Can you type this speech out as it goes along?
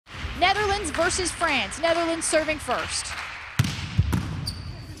Netherlands versus France. Netherlands serving first.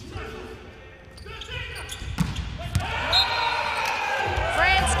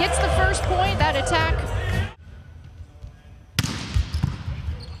 France gets the first point, that attack.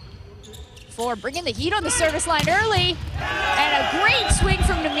 Faure bringing the heat on the service line early. And a great swing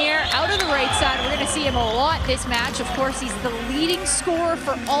from Nimir out of the right side. We're going to see him a lot this match. Of course, he's the leading scorer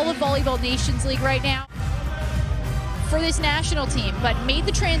for all of Volleyball Nations League right now for this national team, but made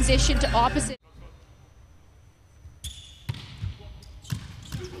the transition to opposite.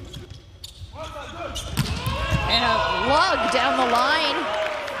 And a lug down the line.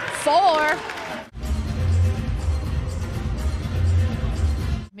 Faure.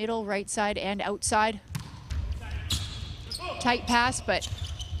 Middle, right side, and outside. Tight pass, but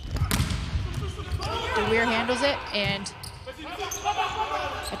DeWeer handles it, and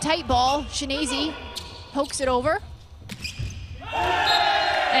a tight ball. Shinazi pokes it over.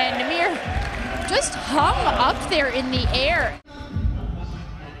 And Nimir just hung up there in the air.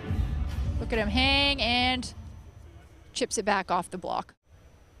 Look at him hang and chips it back off the block.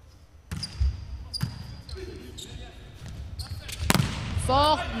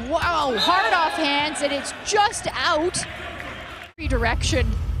 Faure, wow, hard off hands, and it's just out.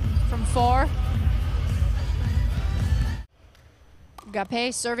 Redirection from Faure.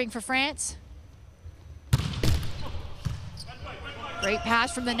 Gapé serving for France. Great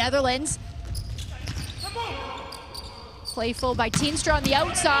pass from the Netherlands. Playful by Teenstra on the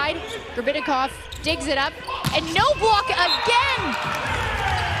outside. Grbinikov digs it up, and no block again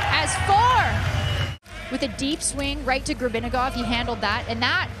as Faure. With a deep swing right to Grbinikov, he handled that, and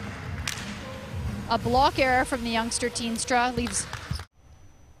that, a block error from the youngster Teenstra leaves.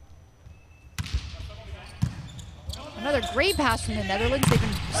 Another great pass from the Netherlands. They've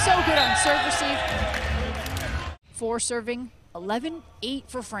been so good on serve receive. Faure serving, 11-8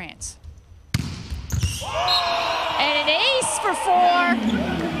 for France. And an ace for Faure.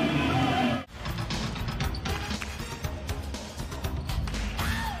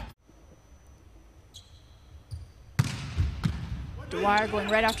 Dwyer going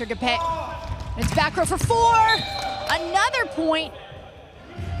right after Gapé. It's back row for Faure. Another point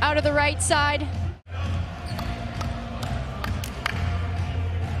out of the right side.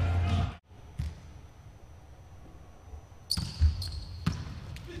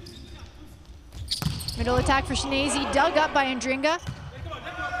 Middle attack for Shinazi, dug up by Andringa.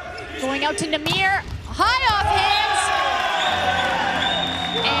 Going out to Nimir, high off hands.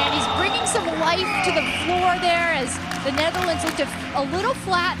 And he's bringing some life to the floor there as the Netherlands looked a little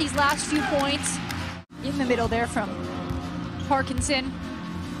flat these last few points. In the middle there from Parkinson.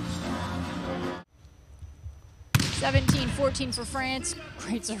 17-14 for France.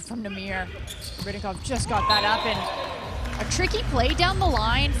 Great serve from Nimir. Grbinikov just got that up, and a tricky play down the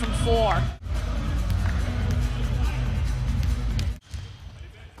line from Faure.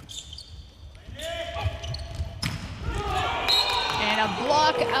 A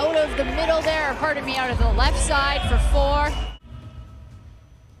block out of the middle there, or pardon me, out of the left side for Faure.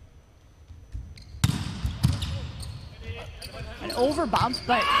 An over bump,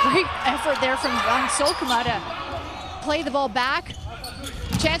 but great effort there from Van Solkema to play the ball back.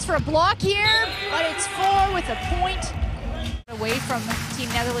 Chance for a block here, but it's Faure with a point. Away from Team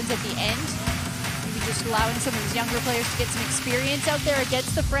Netherlands at the end. Maybe just allowing some of his younger players to get some experience out there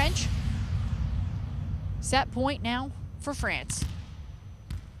against the French. Set point now for France.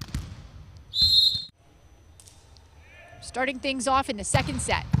 Starting things off in the second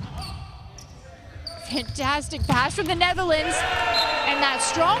set. Fantastic pass from the Netherlands. And that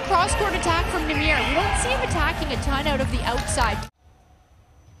strong cross-court attack from Nimir. We don't see him attacking a ton out of the outside.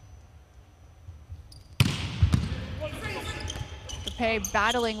 Gapé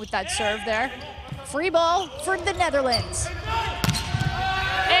battling with that serve there. Free ball for the Netherlands.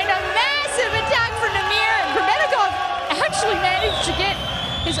 And a massive attack for Nimir. And Grbinikov actually managed to get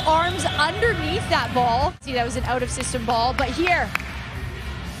his arms underneath that ball. See, that was an out-of-system ball, but here,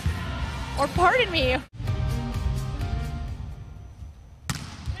 or pardon me.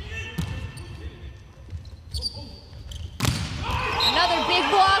 Another big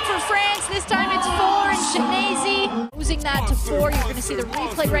block for France. This time it's Faure and Shinazi. Losing that to Faure. You're going to see the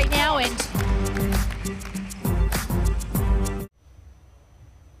replay right now, and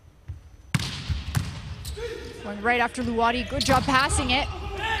going right after Luwadi. Good job passing it.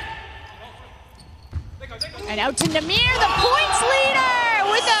 And out to Nimir, the points leader,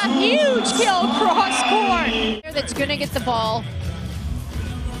 with a huge kill cross court. That's going to get the ball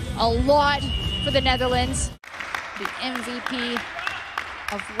a lot for the Netherlands. The MVP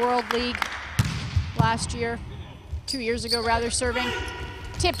of World League last year, 2 years ago rather, serving.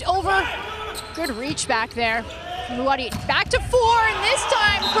 Tipped over. Good reach back there. Luwadi back to 4, and this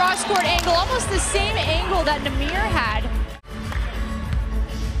time cross-court angle, almost the same angle that Nimir had.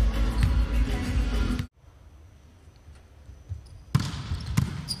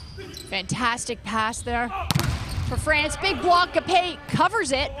 Fantastic pass there for France. Big block, Gapay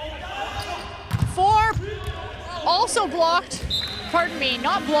covers it. 4, also blocked. Pardon me,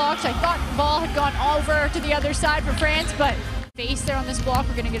 not blocked. I thought the ball had gone over to the other side for France, but face there on this block.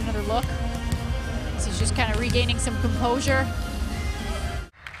 We're gonna get another look. He's just kind of regaining some composure.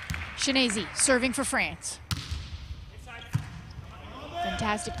 Shinazy serving for France.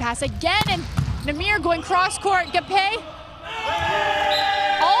 Fantastic pass again, and Nimir going cross-court. Gapay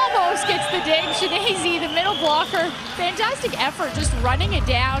almost gets the dig. Shinazy, the middle blocker. Fantastic effort, just running it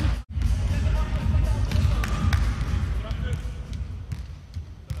down.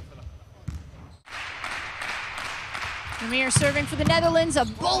 Nimir serving for the Netherlands, a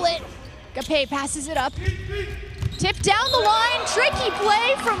bullet. Gapay passes it up. Tip down the line, tricky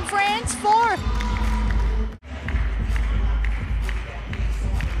play from France. 4.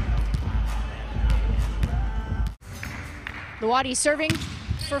 Luwadi serving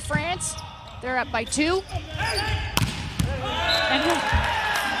for France. They're up by 2. And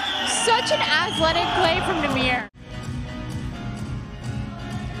such an athletic play from Nimir.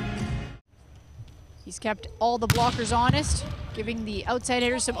 He's kept all the blockers honest, giving the outside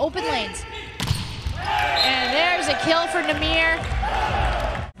hitters some open lanes. And there's a kill for Nimir.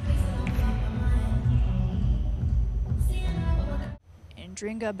 And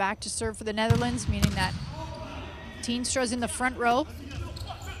Dringa back to serve for the Netherlands, meaning that Teenstra's in the front row.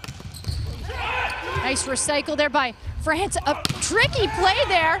 Nice recycle there by France. A tricky play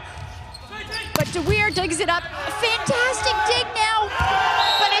there, but De Weer digs it up. A fantastic dig now,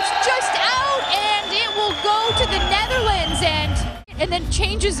 but it's just out, and it will go to the Netherlands, and then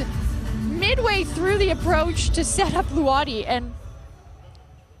changes midway through the approach to set up Luwadi. And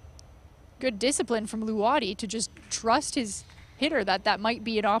good discipline from Luwadi to just trust his hitter that might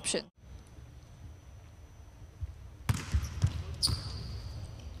be an option.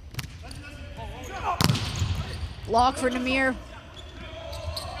 Block for Nimir.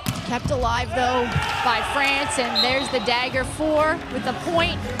 Kept alive though by France, and there's the dagger. 4 with the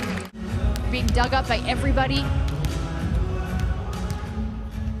point. Being dug up by everybody.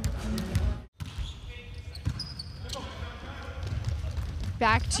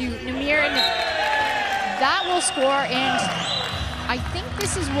 Back to Nimir, and that will score, and I think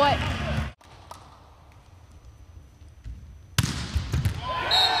this is what...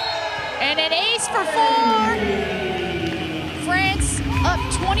 And an ace for 4! France up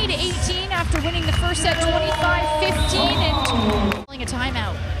 20-18 after winning the first set 25-15 and calling a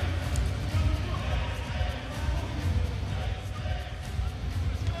timeout.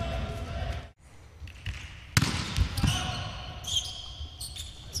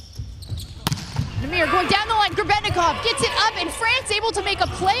 Nimir going down the line, Grebennikov gets it up, and France able to make a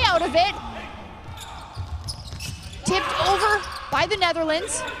play out of it. Tipped over by the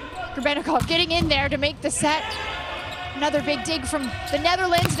Netherlands. Grebennikov getting in there to make the set. Another big dig from the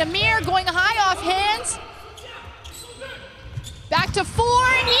Netherlands. Nimir going high off hands. Back to 4,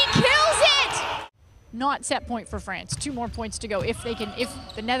 and he kills it! Not set point for France. 2 more points to go if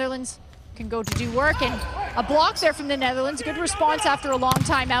the Netherlands can go to do work. And a block there from the Netherlands. Good response after a long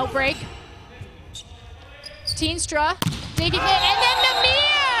time outbreak. Teenstra digging in, and then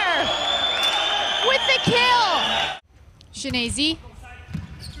Nimir with the kill. Shinazy.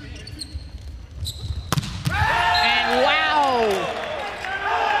 And wow!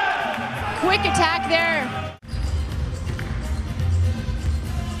 Quick attack there.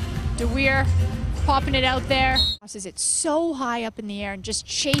 De Weer popping it out there. Tosses it so high up in the air and just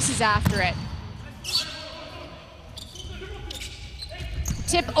chases after it.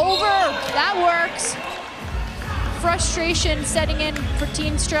 Tip over, that works. Frustration setting in for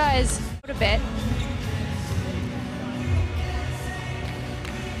Teenstra as a bit.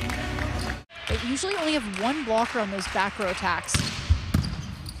 They usually only have 1 blocker on those back row attacks.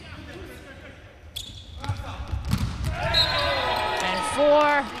 And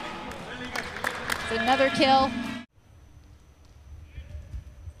 4. It's another kill.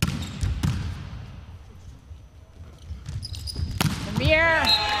 Nimir.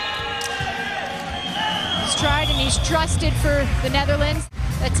 He's tried and he's trusted for the Netherlands.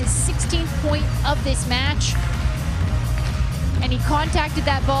 That's his 16th point of this match. And he contacted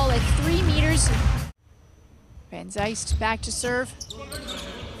that ball at 3 meters. Van Zeist back to serve.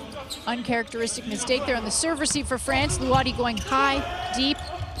 Uncharacteristic mistake there on the serve receive for France. Luwadi going high, deep.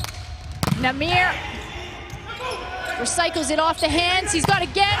 Nimir recycles it off the hands. He's got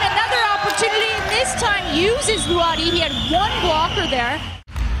again another opportunity, and this time uses Luadi. He had one blocker there.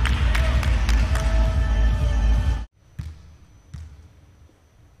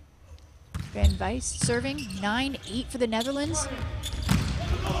 Van Weiss serving, 9-8 for the Netherlands.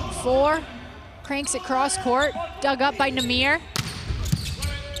 Faure cranks it cross court, dug up by Nimir.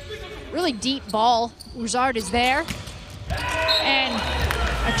 Really deep ball. Roussard is there. And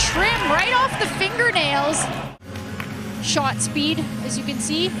a trim right off the fingernails. Shot speed, as you can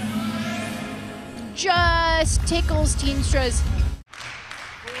see. Just tickles Teenstra's.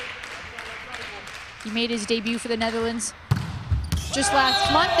 He made his debut for the Netherlands just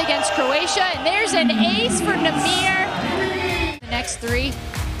last month against Croatia. And there's an ace for Nimir. The next three.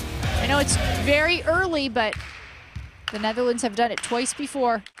 I know it's very early, but the Netherlands have done it twice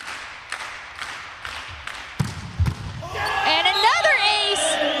before. And another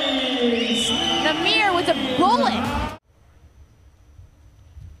ace! Nimir with a bullet.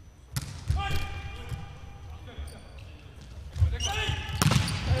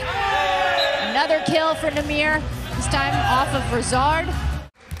 Another kill for Nimir, this time off of Roussard.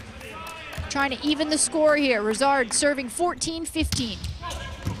 Trying to even the score here. Roussard serving 14-15.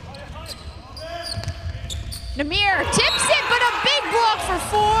 Nimir tips it, but a big block for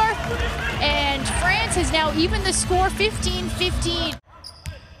Faure. And France has now evened the score, 15-15.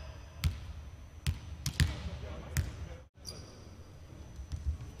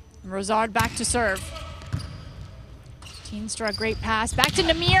 Roussard back to serve. Teenstra, great pass. Back to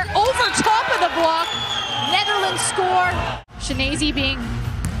Nimir, over top of the block. Netherlands score. Shanazy being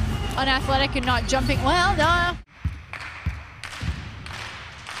unathletic and not jumping well.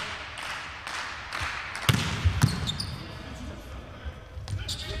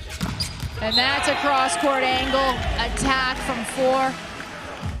 And that's a cross-court angle attack from Faure.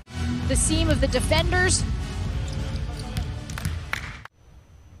 The seam of the defenders.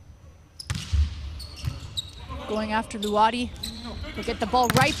 Going after Luadi. He'll get the ball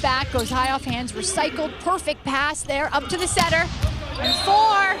right back, goes high off hands, recycled, perfect pass there, up to the setter. And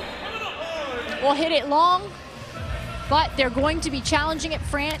Faure will hit it long, but they're going to be challenging it,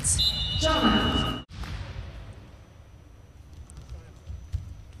 France.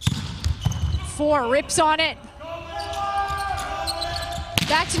 Faure rips on it.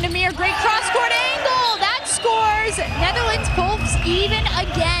 Back to Nimir, great cross-court angle, that scores. Netherlands pulls even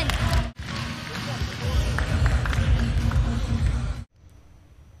again.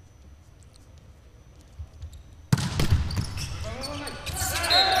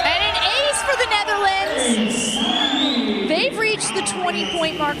 And an ace for the Netherlands. They've reached the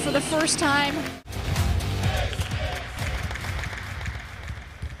 20-point mark for the first time.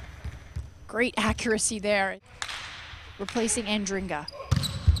 Great accuracy there. Replacing Andringa.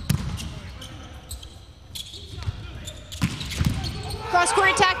 Cross-court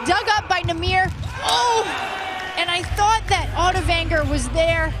attack dug up by Nimir. Oh! And I thought that Ottovanger was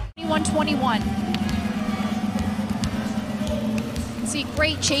there. 21-21. See,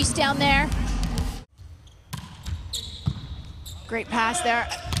 great chase down there. Great pass there.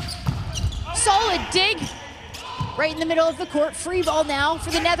 Solid dig. Right in the middle of the court, free ball now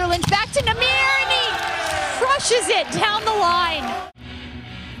for the Netherlands. Back to Nimir, and he crushes it down the line.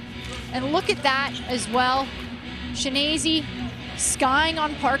 And look at that as well. Shanazy skying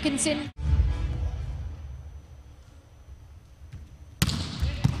on Parkinson.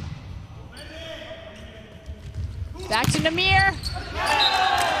 Back to Nimir.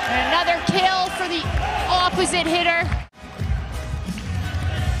 And another kill for the opposite hitter.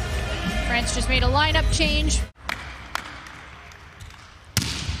 France just made a lineup change.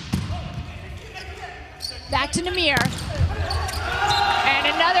 Back to Nimir. And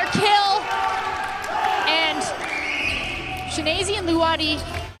another kill. And Shanazy and Luadi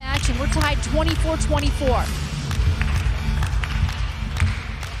match, and we're tied 24-24.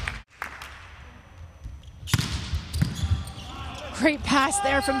 Great pass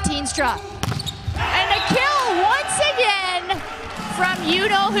there from Teenstra. And a kill once again from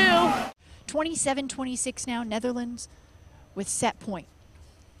you-know-who. 27-26 now, Netherlands with set point.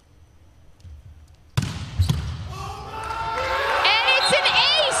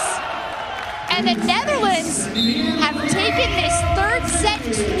 And the Netherlands have taken this third set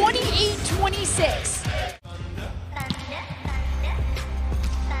 28-26.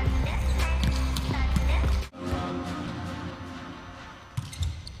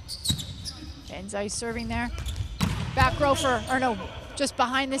 Van Weiss serving there. Back row for, or no, just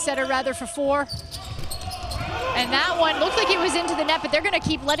behind the setter rather for Faure. And that one looked like it was into the net, but they're going to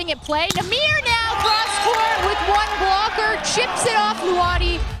keep letting it play. Nimir now cross court with one blocker, chips it off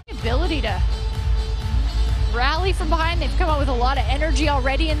Luadi. Ability to rally from behind. They've come out with a lot of energy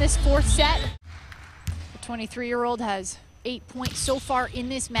already in this fourth set. The 23-year-old has 8 points so far in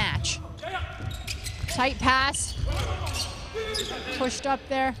this match. Tight pass. Pushed up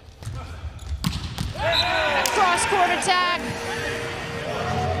there. Cross-court attack.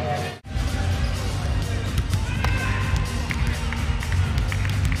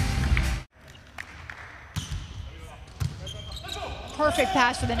 Perfect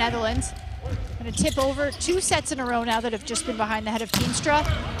pass for the Netherlands. Gonna tip over 2 sets in a row now that have just been behind the head of Teenstra.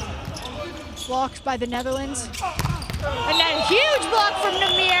 Blocked by the Netherlands. And then a huge block from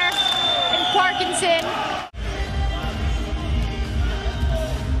Nimir and Parkinson.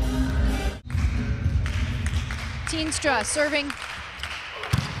 Teenstra serving.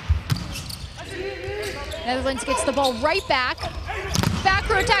 Netherlands gets the ball right back. Back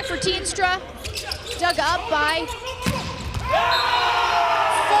row attack for Teenstra. Dug up by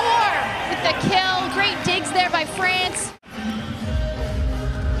Faure with the kill. Great digs there by France.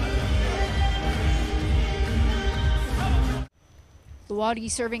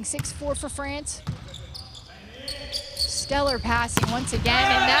 Luadi serving 6-4 for France. Stellar passing once again,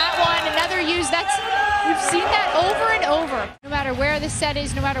 and that one, another use. We've seen that over and over. No matter where the set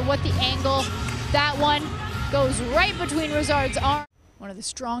is, no matter what the angle, that one goes right between Rizard's arm. One of the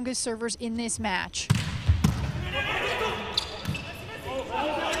strongest servers in this match.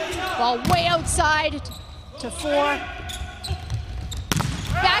 Ball way outside to Faure.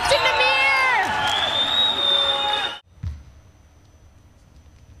 Back to Nimir!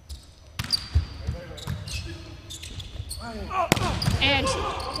 And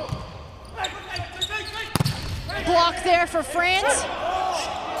block there for France.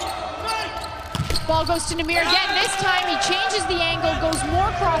 Ball goes to Nimir again. This time he changes the angle, goes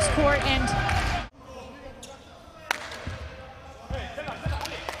more cross court, and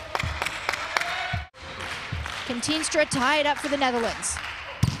can Teenstra tie it up for the Netherlands.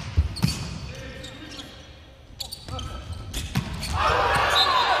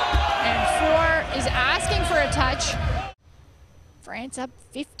 And Faure is asking for a touch. France up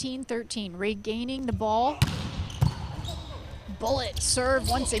 15-13, regaining the ball. Bullet serve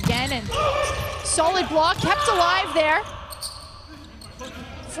once again, and solid block, kept alive there.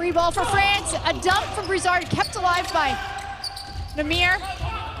 Free ball for France, a dump from Rizard, kept alive by Nimir.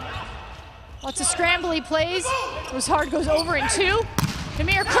 Lots of scrambly plays. Rizard goes over in 2.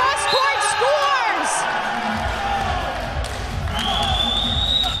 Nimir cross court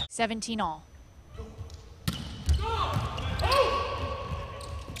scores! 17 all.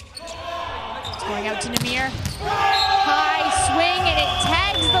 Going out to Nimir. High swing, and it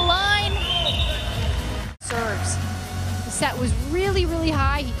tags the line. Serves. The set was really, really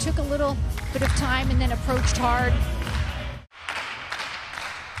high. He took a little bit of time and then approached hard.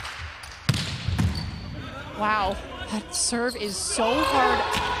 Wow, that serve is so hard.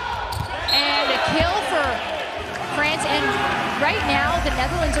 And a kill for France. And right now, the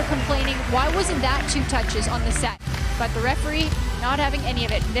Netherlands are complaining, why wasn't that 2 touches on the set? But the referee not having any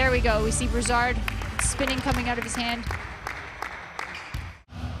of it. There we go. We see Rizard spinning coming out of his hand.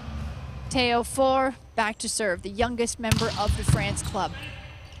 Theo Faure back to serve, the youngest member of the France club.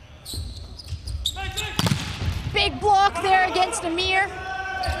 Big block there against Nimir.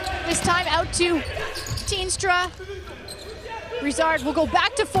 This time out to Teenstra. Rizard will go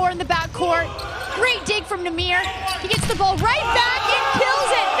back to Faure in the backcourt. Great dig from Nimir. He gets the ball right back and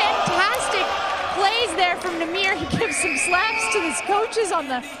kills it. Fantastic plays there from Nimir. He gives some slaps to his coaches on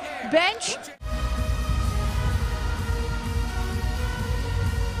the bench.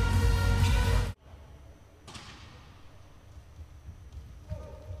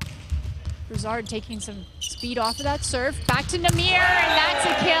 Rizard taking some speed off of that serve. Back to Nimir, and that's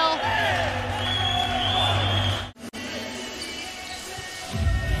a kill.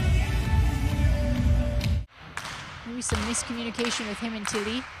 Maybe some miscommunication with him and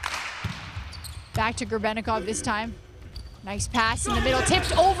Tilly. Back to Gerbenikov this time. Nice pass in the middle,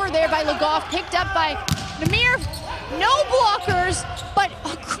 tipped over there by Legoff, picked up by Nimir. No blockers, but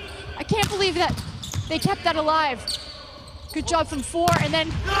I can't believe that they kept that alive. Good job from Faure, and then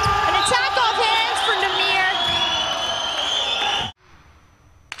an attack off hands for Nimir.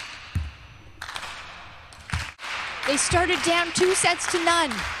 They started down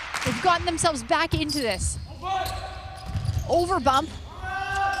 2-0. They've gotten themselves back into this. Over bump.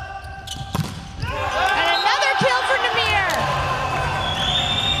 And another kill for Nimir.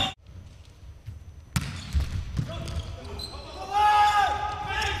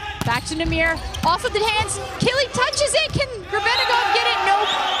 Back to Nimir, off of the hands. Killy touches it. Can Gerbenikov get it? Nope.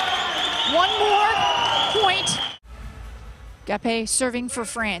 One more point. Gapé serving for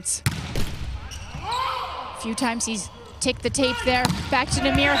France. few times he's ticked the tape there. Back to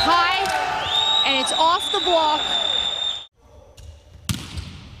Nimir, high, and it's off the block.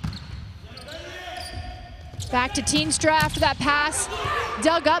 Back to Teenstra after that pass.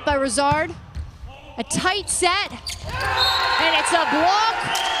 Dug up by Rizard. A tight set, and it's a block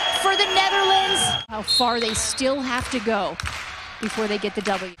for the Netherlands. How far they still have to go before they get the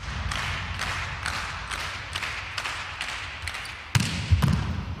W.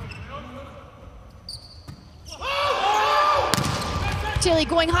 Tilly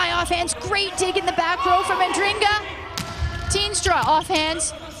going high offhands. Great dig in the back row from Andringa. Teenstra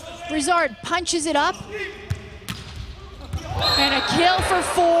offhands. Rizard punches it up. And a kill for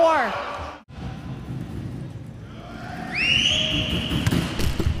 4.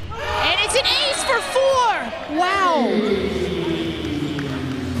 And it's an ace for 4. Wow.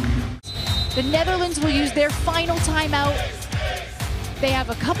 The Netherlands will use their final timeout. They have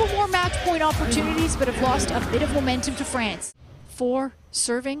a couple more match point opportunities, but have lost a bit of momentum to France. 4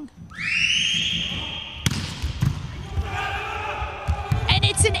 serving. And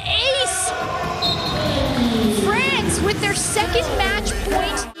it's an ace! France with their second match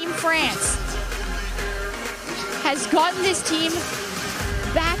point. Team France has gotten this team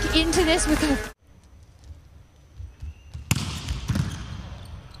back into this with a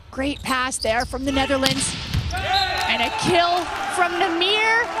great pass there from the Netherlands. And a kill from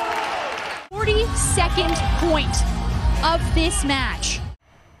Nimir. 42nd point of this match.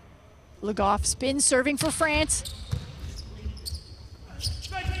 Le Goff spin serving for France.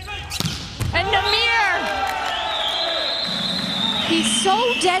 And Nimir! He's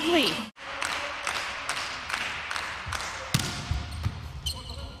so deadly.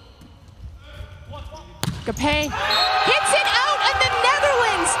 Capet hits it out, and the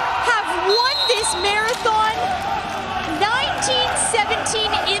Netherlands have won this marathon 19-17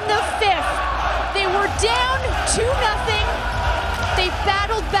 in the 5th. They were down 2-0. They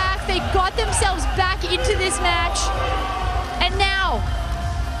battled back. They got themselves back into this match. And now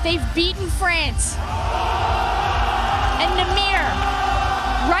they've beaten France. And Nimir,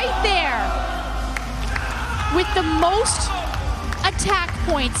 right there, with the most attack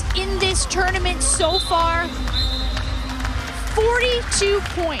points in this tournament so far, 42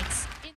 points.